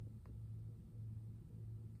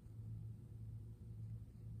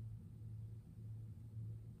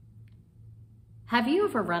Have you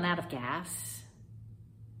ever run out of gas?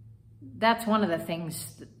 That's one of the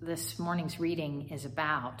things this morning's reading is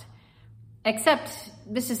about. Except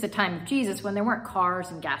this is the time of Jesus when there weren't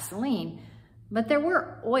cars and gasoline, but there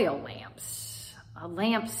were oil lamps.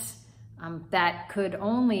 Lamps that could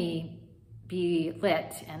only be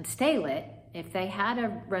lit and stay lit if they had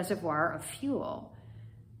a reservoir of fuel.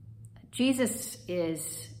 Jesus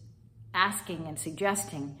is asking and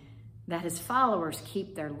suggesting that his followers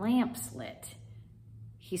keep their lamps lit.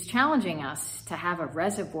 He's challenging us to have a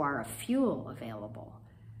reservoir of fuel available.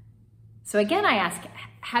 So again, I ask,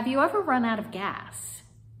 have you ever run out of gas?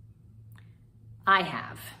 I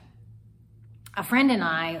have. A friend and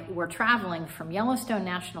I were traveling from Yellowstone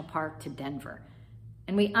National Park to Denver,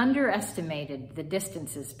 and we underestimated the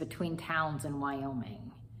distances between towns in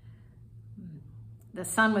Wyoming. The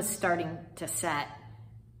sun was starting to set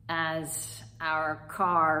as our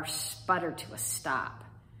car sputtered to a stop.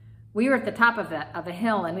 We were at the top of a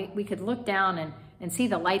hill, and we could look down and see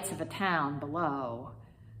the lights of a town below.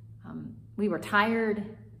 We were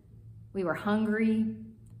tired, we were hungry,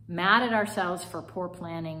 mad at ourselves for poor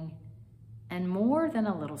planning, and more than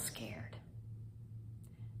a little scared.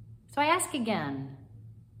 So I ask again,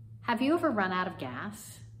 have you ever run out of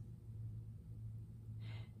gas?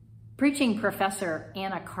 Preaching professor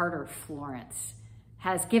Anna Carter Florence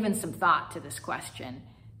has given some thought to this question,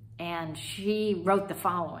 and she wrote the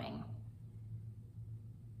following.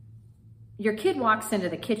 Your kid walks into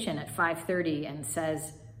the kitchen at 5:30 and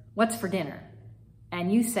says, "What's for dinner?"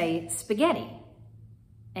 And you say, "Spaghetti."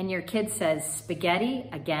 And your kid says, "Spaghetti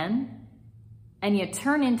again?" And you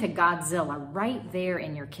turn into Godzilla right there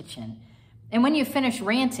in your kitchen. And when you finish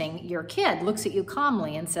ranting, your kid looks at you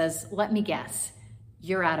calmly and says, "Let me guess,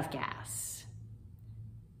 you're out of gas."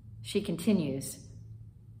 She continues,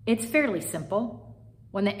 "It's fairly simple.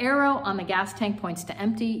 When the arrow on the gas tank points to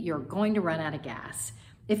empty, you're going to run out of gas.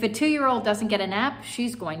 If a 2-year-old doesn't get a nap,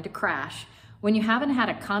 she's going to crash. When you haven't had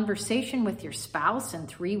a conversation with your spouse in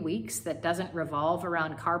 3 weeks that doesn't revolve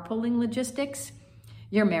around carpooling logistics,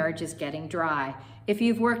 your marriage is getting dry. If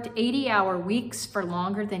you've worked 80-hour weeks for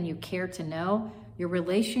longer than you care to know, your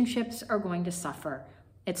relationships are going to suffer.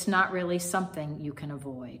 It's not really something you can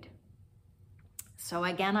avoid." So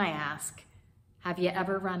again, I ask, have you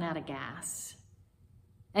ever run out of gas?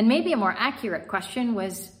 And maybe a more accurate question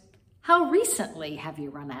was, how recently have you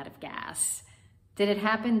run out of gas? Did it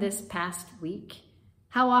happen this past week?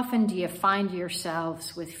 How often do you find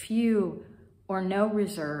yourselves with few or no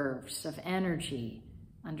reserves of energy,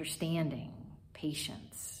 understanding,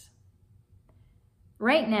 patience?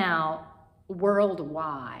 Right now,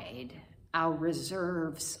 worldwide, our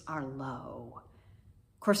reserves are low.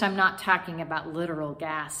 Of course, I'm not talking about literal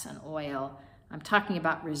gas and oil. I'm talking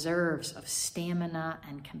about reserves of stamina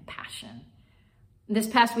and compassion. This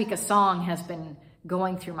past week, a song has been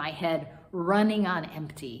going through my head, "Running on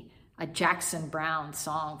Empty," a Jackson Browne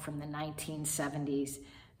song from the 1970s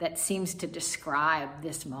that seems to describe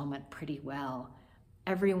this moment pretty well.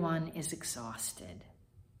 Everyone is exhausted.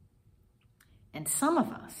 And some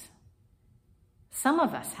of us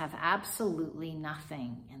have absolutely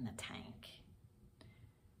nothing in the tank.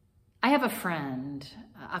 I have a friend,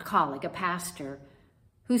 a colleague, a pastor,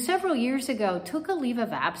 who several years ago took a leave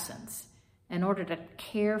of absence in order to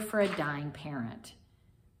care for a dying parent.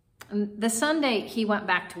 And the Sunday he went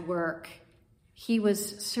back to work, he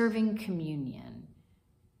was serving communion.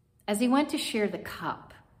 As he went to share the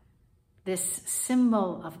cup, this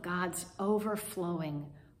symbol of God's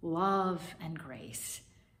overflowing love and grace,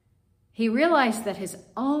 he realized that his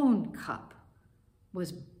own cup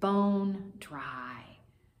was bone dry.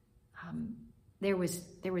 There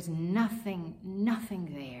was nothing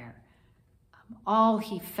there. All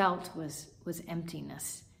he felt was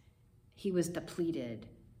emptiness. He was depleted,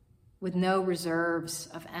 with no reserves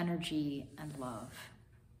of energy and love.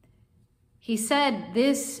 He said,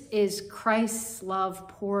 "This is Christ's love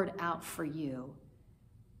poured out for you."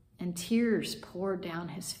 And tears poured down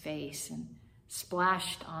his face and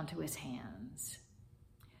splashed onto his hands.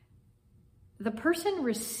 The person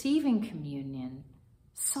receiving communion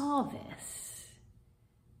saw this,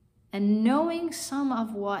 and knowing some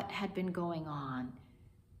of what had been going on,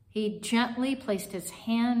 he gently placed his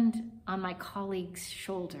hand on my colleague's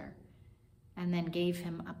shoulder and then gave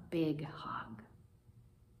him a big hug.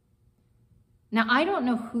 Now, I don't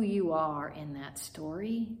know who you are in that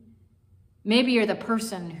story. Maybe you're the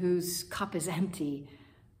person whose cup is empty,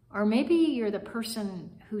 or maybe you're the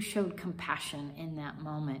person who showed compassion in that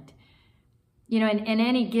moment. You know, in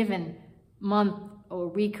any given month or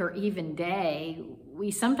week or even day, we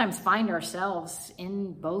sometimes find ourselves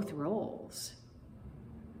in both roles.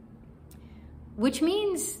 Which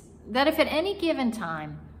means that if at any given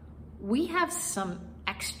time we have some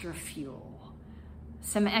extra fuel,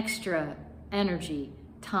 some extra energy,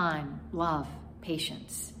 time, love,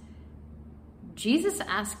 patience, Jesus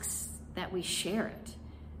asks that we share it.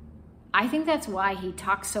 I think that's why he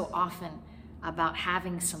talks so often about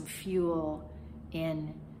having some fuel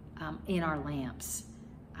in our lamps.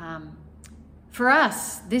 For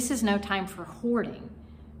us, this is no time for hoarding.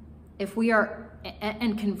 If we are,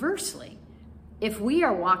 and conversely, if we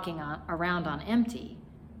are walking around on empty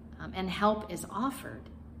and help is offered,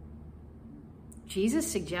 Jesus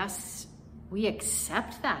suggests we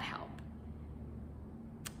accept that help.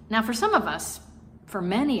 Now, for some of us, for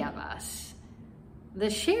many of us, the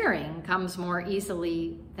sharing comes more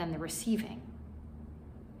easily than the receiving.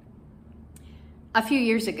 A few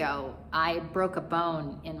years ago, I broke a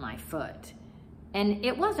bone in my foot, and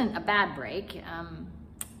it wasn't a bad break.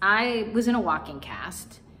 I was in a walking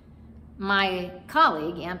cast. My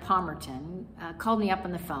colleague, Ann Palmerton, called me up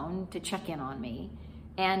on the phone to check in on me,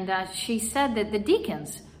 and she said that the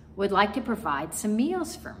deacons would like to provide some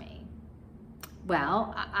meals for me.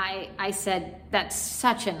 Well, I said, that's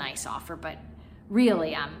such a nice offer, but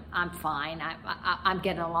really, I'm fine. I'm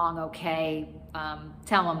getting along okay.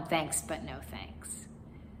 Tell them thanks, but no thanks.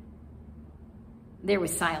 There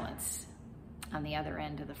was silence on the other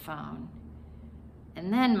end of the phone.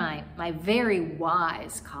 And then my very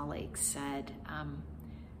wise colleague said,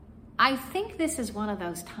 I think this is one of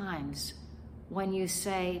those times when you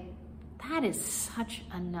say, that is such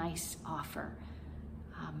a nice offer.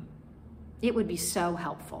 It would be so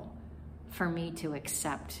helpful for me to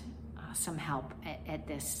accept some help at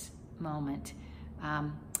this moment.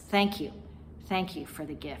 Thank you. Thank you for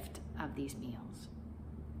the gift of these meals.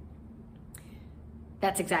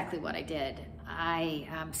 That's exactly what I did. I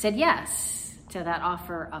said yes to that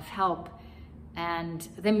offer of help, and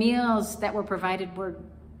the meals that were provided were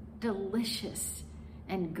delicious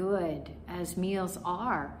and good, as meals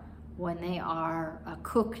are when they are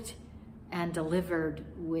cooked and delivered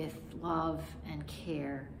with love and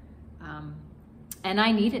care. And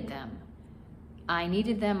I needed them. I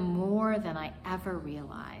needed them more than I ever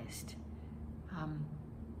realized.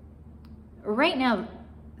 Right now,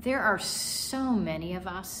 there are so many of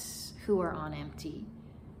us who are on empty,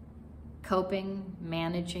 coping,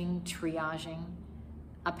 managing, triaging,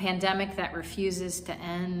 a pandemic that refuses to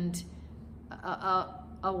end,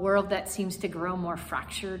 a world that seems to grow more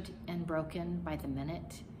fractured and broken by the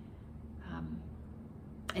minute.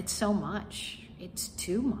 It's so much. It's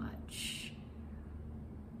too much.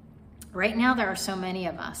 Right now, there are so many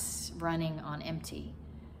of us running on empty.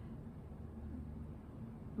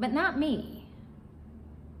 But not me.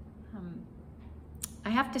 I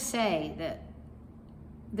have to say that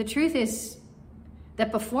the truth is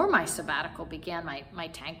that before my sabbatical began, my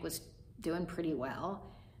tank was doing pretty well.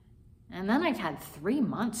 And then I've had 3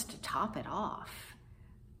 months to top it off.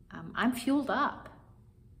 I'm fueled up.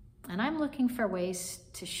 And I'm looking for ways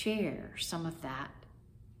to share some of that.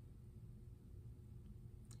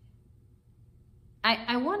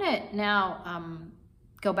 I want to now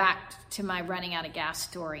go back to my running out of gas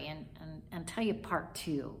story and tell you part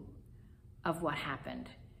 2 of what happened.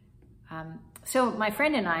 So my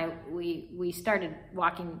friend and I, we started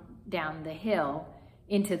walking down the hill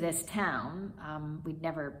into this town we'd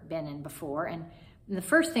never been in before, and the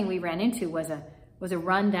first thing we ran into was a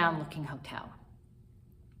rundown looking hotel.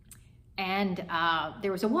 And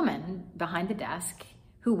there was a woman behind the desk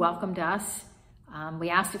who welcomed us. We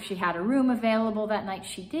asked if she had a room available that night.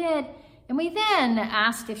 She did. And we then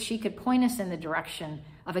asked if she could point us in the direction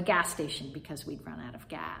of a gas station because we'd run out of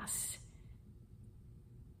gas.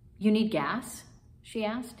 You need gas? She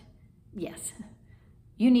asked. Yes.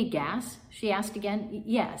 You need gas? She asked again.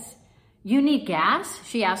 Yes. You need gas?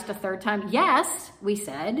 She asked a third time. Yes, we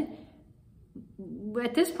said.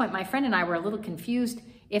 At this point, my friend and I were a little confused,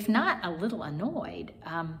 if not a little annoyed.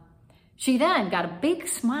 She then got a big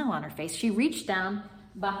smile on her face. She reached down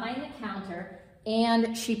behind the counter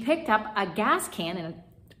and she picked up a gas can and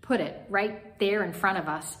put it right there in front of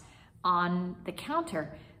us on the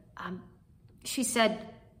counter. She said,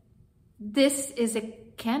 "This is a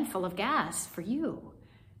can full of gas for you."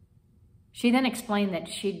 She then explained that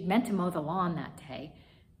she'd meant to mow the lawn that day.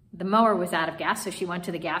 The mower was out of gas, so she went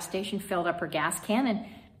to the gas station, filled up her gas can, and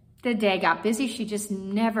the day got busy. She just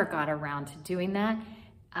never got around to doing that.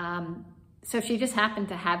 So she just happened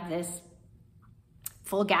to have this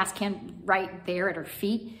full gas can right there at her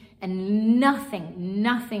feet, and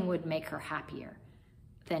nothing would make her happier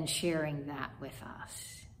than sharing that with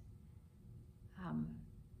us.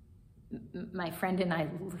 My friend and I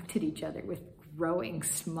looked at each other with growing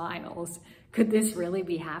smiles. Could this really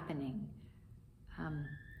be happening?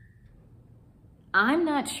 I'm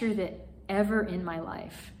not sure that ever in my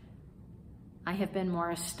life I have been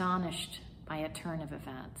more astonished by a turn of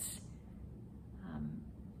events.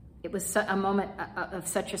 It was a moment of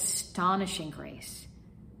such astonishing grace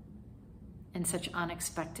and such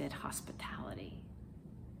unexpected hospitality.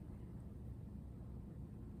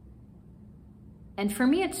 And for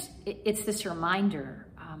me, it's this reminder,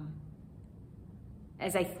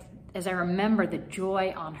 as I remember the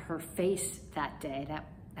joy on her face that day,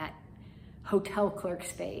 that hotel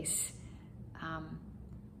clerk's face,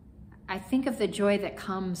 I think of the joy that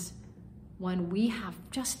comes when we have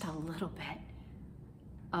just a little bit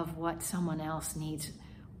of what someone else needs.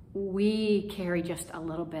 We carry just a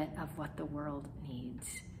little bit of what the world needs.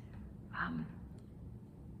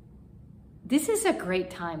 This is a great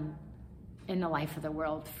time in the life of the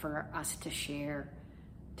world for us to share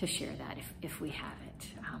that if we have it.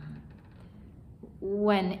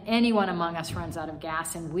 When anyone among us runs out of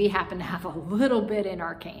gas and we happen to have a little bit in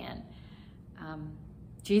our can,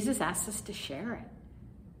 Jesus asks us to share it,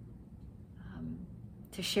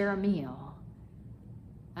 to share a meal,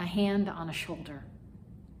 a hand on a shoulder,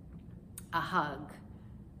 a hug,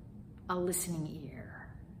 a listening ear.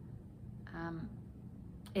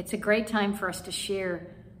 It's a great time for us to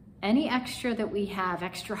share any extra that we have,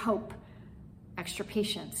 extra hope, extra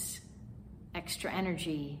patience, extra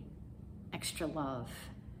energy, extra love.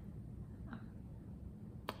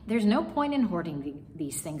 There's no point in hoarding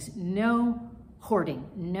these things. No hoarding.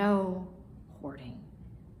 No hoarding.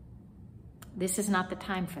 This is not the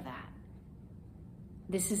time for that.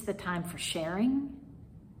 This is the time for sharing.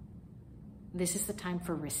 This is the time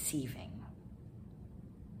for receiving.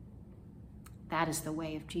 That is the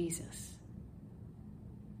way of Jesus.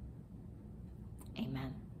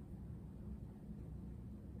 Amen.